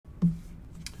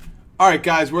All right,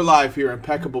 guys, we're live here.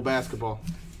 Impeccable basketball.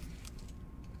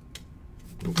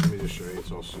 Let me just show you.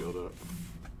 It's all sealed up.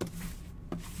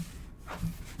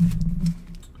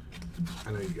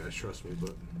 I know you guys trust me,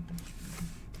 but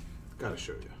gotta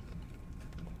show you.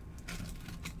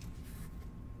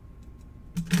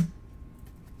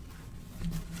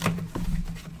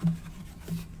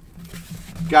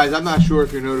 Guys, I'm not sure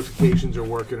if your notifications are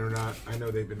working or not. I know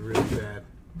they've been really bad.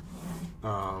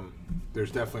 There's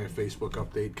definitely a Facebook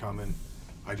update coming.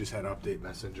 I just had Update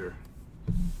Messenger.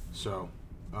 So,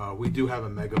 we do have a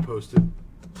mega posted.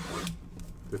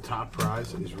 The top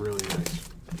prize is really nice.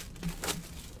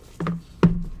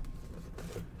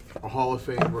 A Hall of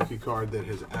Fame rookie card that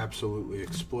has absolutely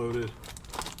exploded.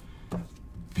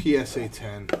 PSA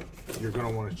 10. You're going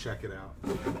to want to check it out.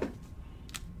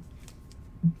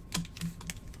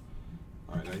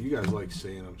 Alright, now you guys like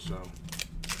seeing them, so.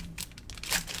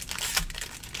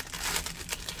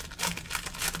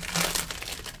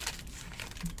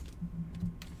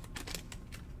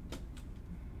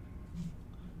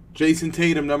 Jason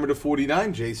Tatum, number to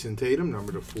 49. Jason Tatum,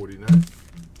 number to 49.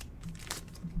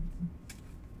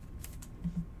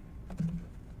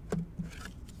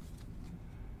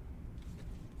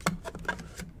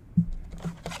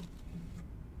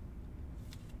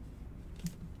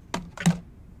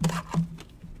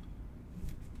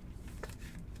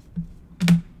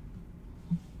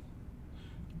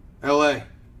 LA,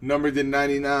 numbered to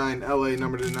 99. LA,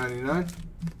 numbered to 99.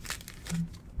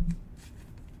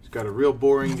 He's got a real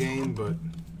boring game, but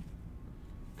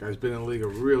guy's been in the league a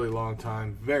really long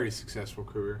time. Very successful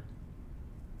career.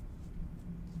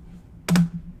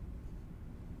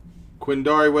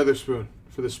 Quindari Weatherspoon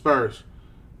for the Spurs.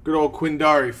 Good old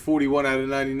Quindari, 41 out of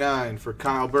 99 for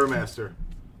Kyle Burmaster.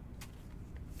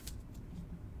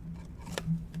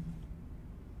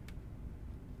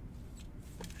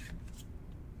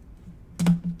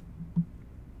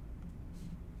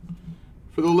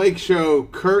 For the Lake Show,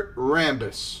 Kurt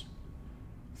Rambis.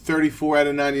 34 out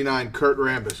of 99, Kurt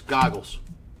Rambis. Goggles.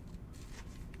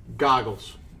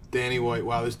 Goggles. Danny White.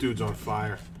 Wow, this dude's on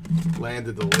fire.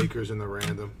 Landed the Lakers in the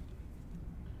random.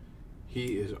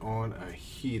 He is on a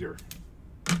heater.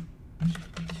 Huh.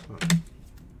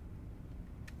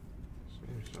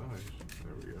 Same size.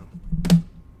 There we go.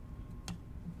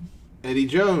 Eddie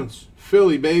Jones.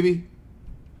 Philly, baby.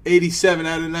 87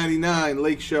 out of 99.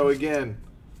 Lake Show again.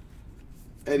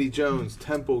 Eddie Jones,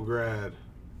 Temple grad.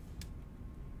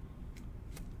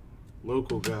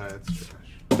 Local guy, that's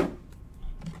trash.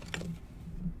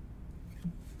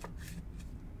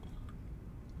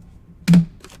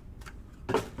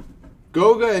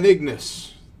 Goga and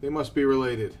Ignis. They must be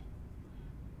related.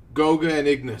 Goga and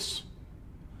Ignis.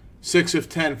 6 of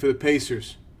 10 for the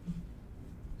Pacers.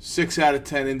 6 out of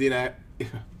 10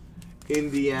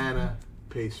 Indiana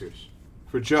Pacers.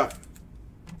 For Jut.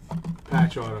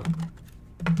 Patch auto.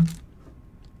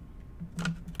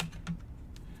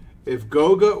 If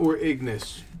Goga or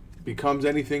Ignis becomes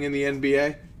anything in the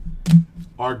NBA,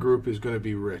 our group is going to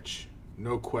be rich.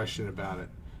 No question about it.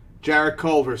 Jarrett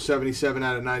Culver, 77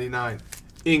 out of 99.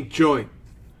 Ink Joint.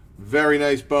 Very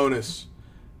nice bonus.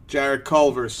 Jarrett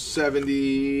Culver,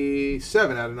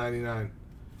 77 out of 99.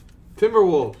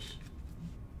 Timberwolves.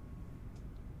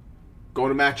 Going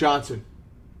to Matt Johnson.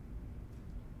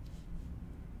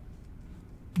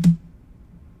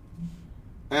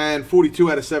 And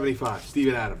 42 out of 75,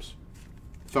 Steven Adams.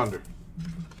 Thunder.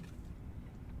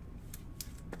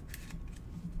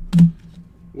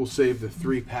 We'll save the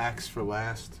 3 packs for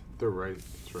last. They're right.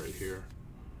 It's right here.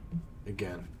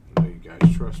 Again, I know you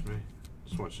guys trust me.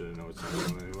 Just want you to know it's not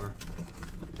going anywhere.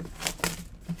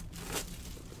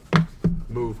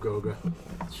 Move, Goga.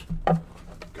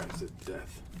 Guy's at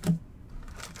death.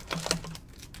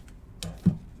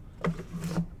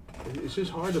 It's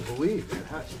just hard to believe,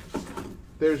 man.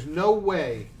 There's no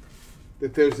way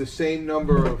that there's the same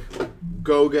number of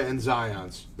Goga and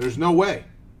Zions. There's no way.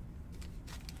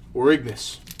 Or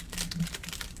Ignis.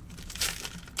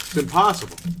 It's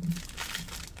impossible.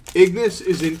 Ignis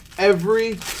is in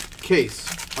every case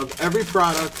of every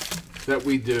product that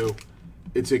we do.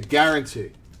 It's a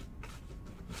guarantee.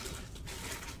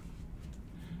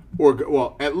 Or,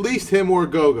 well, at least him or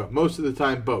Goga. Most of the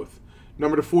time, both.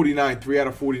 Number to 49, 3 out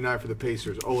of 49 for the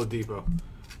Pacers. Oladipo.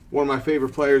 One of my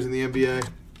favorite players in the NBA.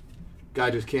 Guy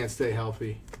just can't stay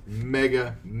healthy.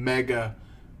 Mega, mega,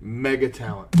 mega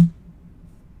talent.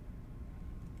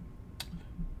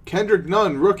 Kendrick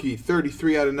Nunn, rookie,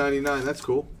 33 out of 99. That's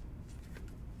cool.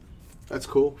 That's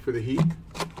cool for the Heat.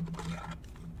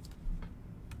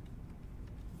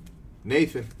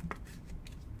 Nathan.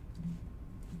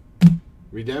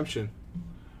 Redemption.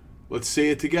 Let's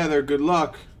see it together. Good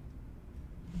luck.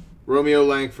 Romeo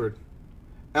Langford.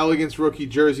 Elegance rookie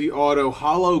jersey auto.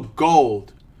 Hollow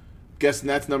gold. Guessing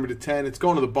that's number to 10. It's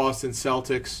going to the Boston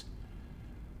Celtics.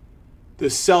 The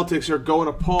Celtics are going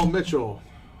to Paul Mitchell.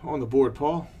 On the board,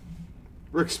 Paul.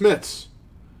 Rick Smits.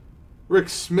 Rick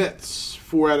Smits.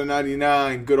 4 out of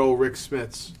 99. Good old Rick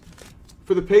Smits.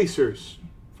 For the Pacers.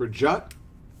 For Jutt.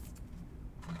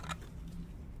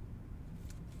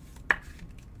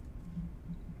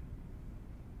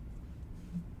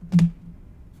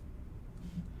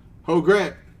 Ho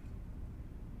Grant.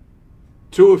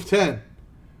 2 of 10.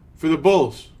 For the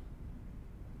Bulls.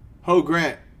 Ho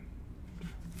Grant.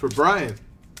 For Brian.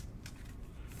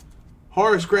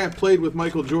 Horace Grant played with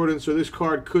Michael Jordan, so this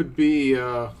card could be,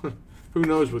 who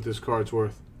knows what this card's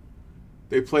worth.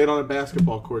 They played on a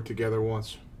basketball court together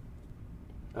once.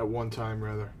 At one time,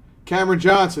 rather. Cameron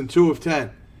Johnson, 2 of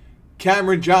 10.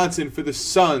 Cameron Johnson for the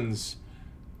Suns.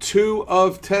 2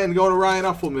 of 10 going to Ryan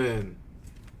Uffelman.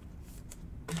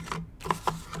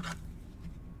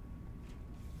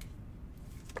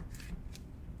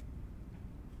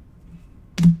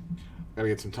 Got to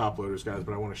get some top loaders, guys,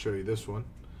 but I want to show you this one.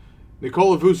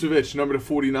 Nikola Vucevic, number to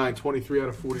 49, 23 out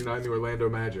of 49, the Orlando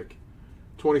Magic.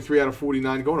 23 out of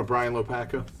 49, going to Brian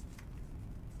Lopaka.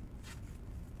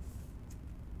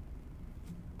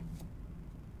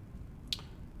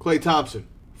 Klay Thompson,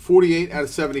 48 out of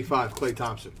 75, Klay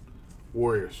Thompson.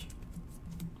 Warriors.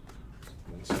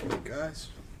 One second, guys.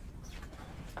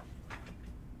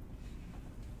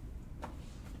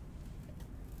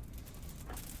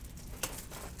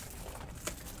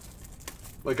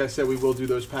 Like I said, we will do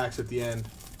those packs at the end.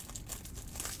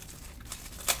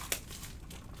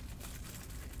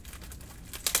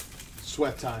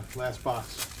 Sweat time. Last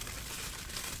box.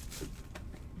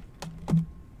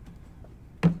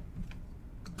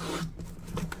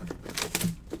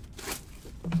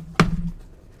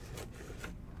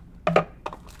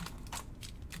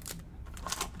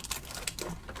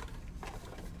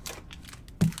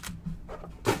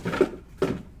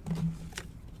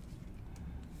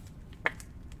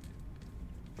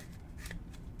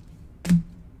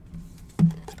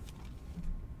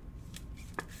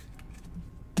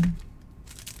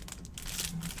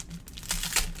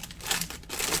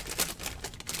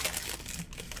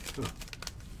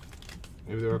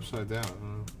 Maybe they're upside down. I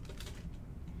don't know.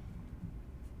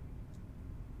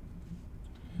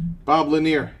 Bob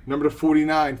Lanier, number to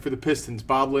 49 for the Pistons.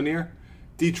 Bob Lanier,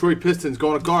 Detroit Pistons,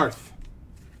 going to Garth.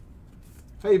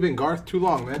 How you been, Garth? Too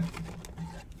long, man.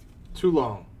 Too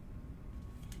long.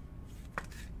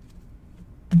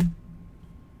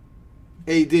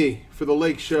 AD for the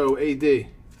Lake Show. AD.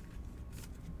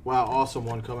 Wow, awesome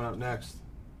one coming up next.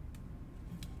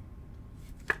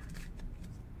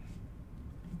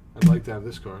 I'd like to have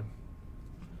this card.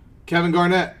 Kevin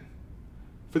Garnett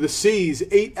for the C's,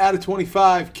 8 out of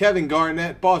 25. Kevin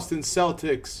Garnett, Boston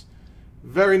Celtics.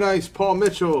 Very nice, Paul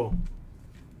Mitchell.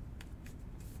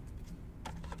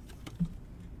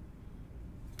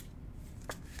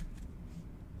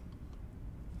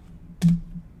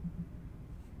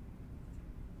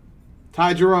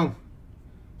 Ty Jerome,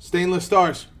 Stainless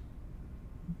Stars.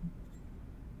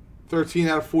 13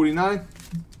 out of 49.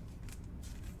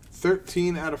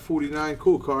 13 out of 49.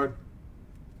 Cool card.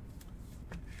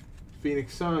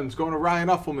 Phoenix Suns going to Ryan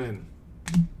Uffelman.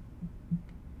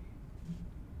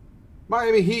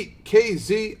 Miami Heat,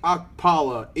 KZ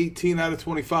Okpala. 18 out of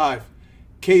 25.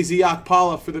 KZ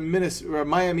Okpala for the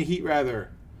Miami Heat, rather.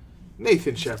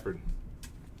 Nathan Shepard.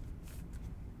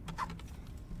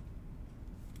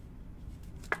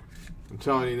 I'm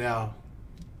telling you now,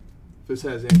 if this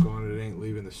has ink on it, it ain't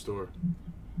leaving the store.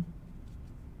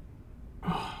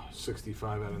 Oh,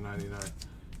 65 out of 99.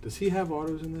 Does he have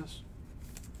autos in this?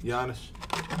 Giannis,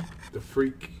 the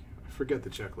freak. I forget the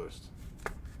checklist.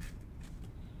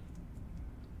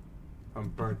 I'm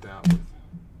burnt out with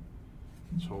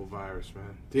this whole virus,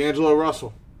 man. D'Angelo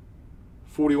Russell,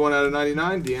 41 out of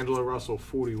 99. D'Angelo Russell,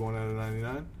 41 out of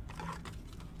 99.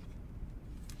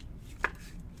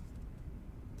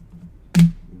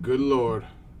 Good Lord.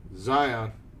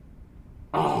 Zion.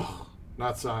 Oh,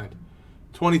 not signed.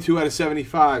 22 out of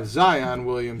 75. Zion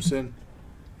Williamson.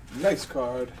 Nice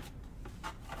card.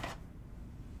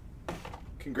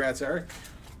 Congrats, Eric.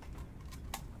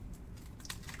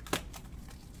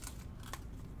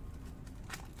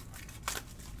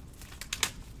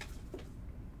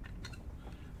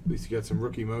 At least you got some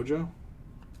rookie mojo.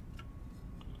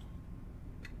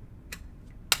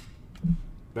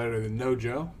 Better than no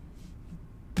Joe.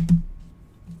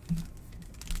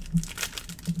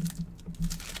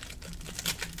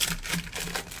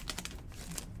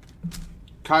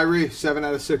 Kyrie, 7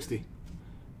 out of 60.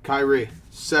 Kyrie,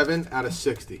 7 out of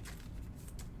 60.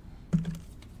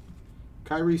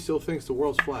 Kyrie still thinks the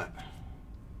world's flat.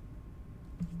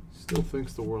 Still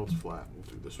thinks the world's flat. We'll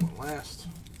do this one last.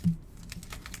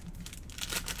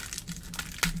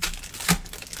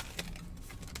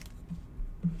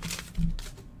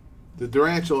 The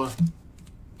Durantula.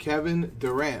 Kevin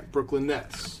Durant, Brooklyn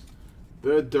Nets.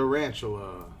 The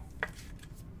Durantula.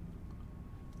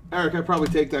 Eric, I'd probably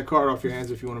take that card off your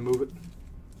hands if you want to move it.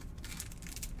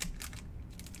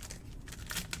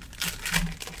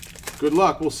 Good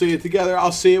luck. We'll see it together.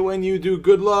 I'll see it when you do.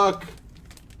 Good luck.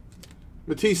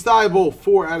 Matisse Thybulle,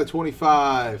 4 out of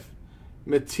 25.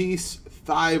 Matisse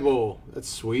Thybulle. That's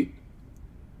sweet.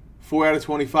 4 out of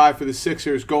 25 for the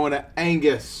Sixers. Going to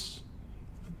Angus.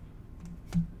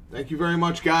 Thank you very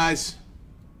much, guys.